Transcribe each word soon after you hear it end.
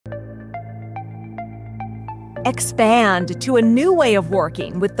Expand to a new way of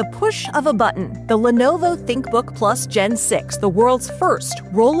working with the push of a button. The Lenovo ThinkBook Plus Gen 6, the world's first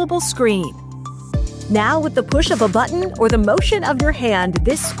rollable screen. Now, with the push of a button or the motion of your hand,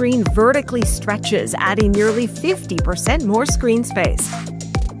 this screen vertically stretches, adding nearly 50% more screen space.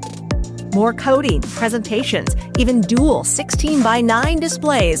 More coding, presentations, even dual 16:9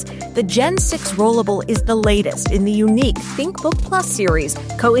 displays. The Gen 6 Rollable is the latest in the unique ThinkBook Plus series,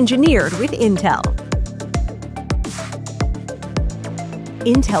 co-engineered with Intel.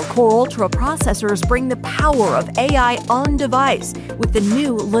 Intel Core Ultra processors bring the power of AI on device with the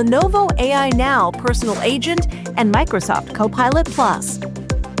new Lenovo AI Now personal agent and Microsoft Copilot Plus.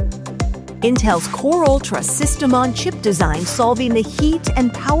 Intel's Core Ultra system-on-chip design solving the heat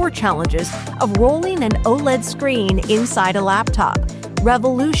and power challenges of rolling an OLED screen inside a laptop.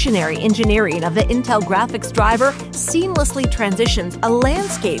 Revolutionary engineering of the Intel graphics driver seamlessly transitions a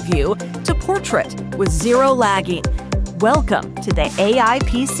landscape view to portrait with zero lagging. Welcome to the AI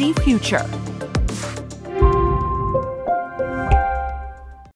PC future.